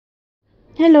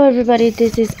Hello everybody,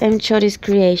 this is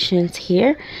MSHORTYSCREATIONS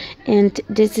here, and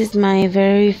this is my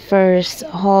very first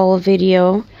haul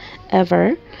video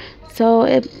ever. So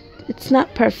it's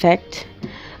not perfect,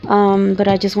 but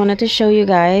I just wanted to show you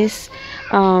guys.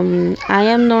 I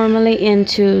am normally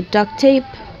into duct tape,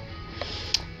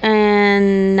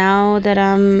 and now that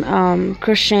I'm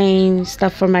crocheting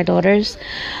stuff for my daughters,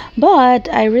 but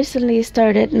I recently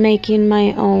started making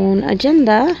my own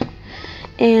agenda,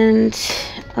 and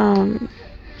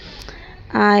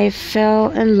I fell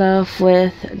in love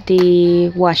with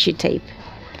the washi tape.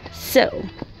 So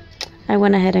I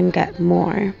went ahead and got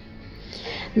more.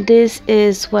 This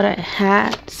is what I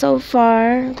had so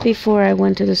far before I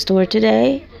went to the store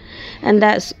today. And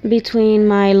that's between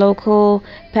my local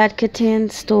Pat Kitten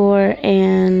store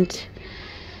and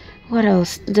what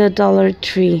else? The Dollar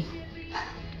Tree.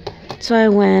 So I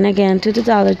went again to the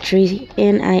Dollar Tree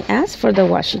and I asked for the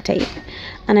washi tape.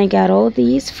 And I got all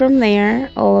these from there.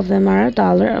 All of them are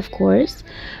 $1, of course.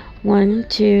 1,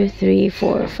 2, 3,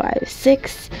 4, 5,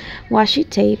 6 washi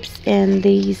tapes, and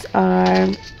these are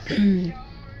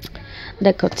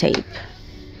deco tape.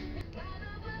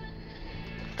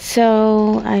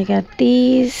 So I got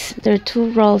these. There are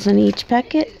 2 rolls in each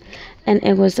packet, and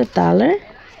it was $1.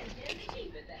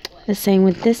 The same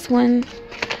with this one.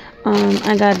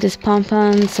 I got this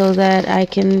pom-pom so that I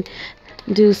can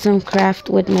do some craft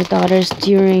with my daughters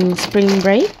during spring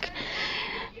break,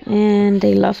 and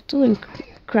they love doing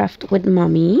craft with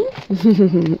mommy.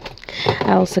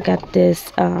 I also got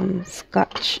this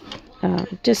scotch,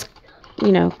 just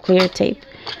clear tape.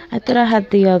 I thought I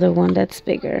had the other one that's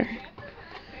bigger,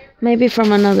 maybe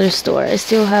from another store. I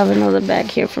still have another bag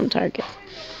here from Target.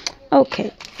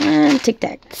 Okay, and Tic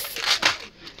Tacs.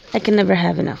 I can never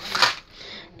have enough.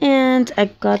 And I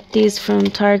got these from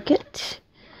Target.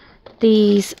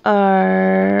 These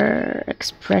are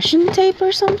expression tape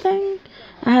or something.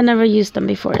 I had never used them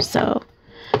before, so.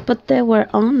 But they were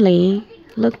only,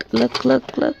 look.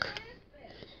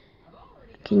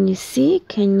 Can you see?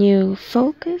 Can you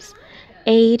focus?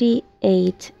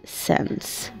 88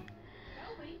 cents.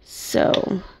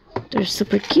 So, they're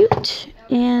super cute,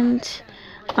 and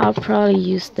I'll probably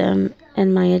use them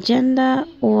in my agenda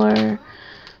or,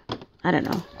 I don't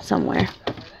know, somewhere.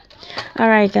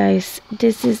 Alright guys,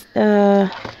 this is a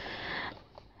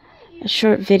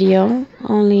short video,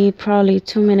 only probably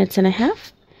 2 minutes and a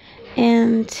half,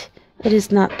 and it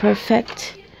is not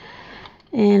perfect,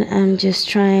 and I'm just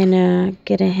trying to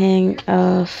get a hang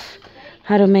of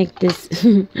how to make this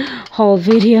haul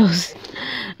videos.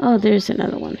 Oh, there's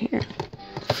another one here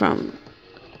from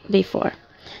before.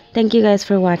 Thank you guys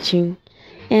for watching,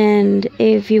 and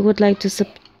if you would like to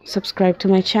subscribe to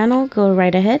my channel, go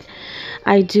right ahead.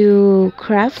 I do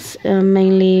crafts,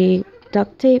 mainly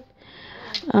duct tape,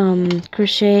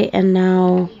 crochet, and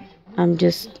now I'm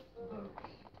just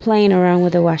playing around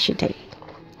with the washi tape.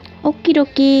 Okie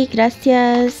dokie,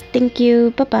 gracias, thank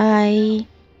you, bye bye.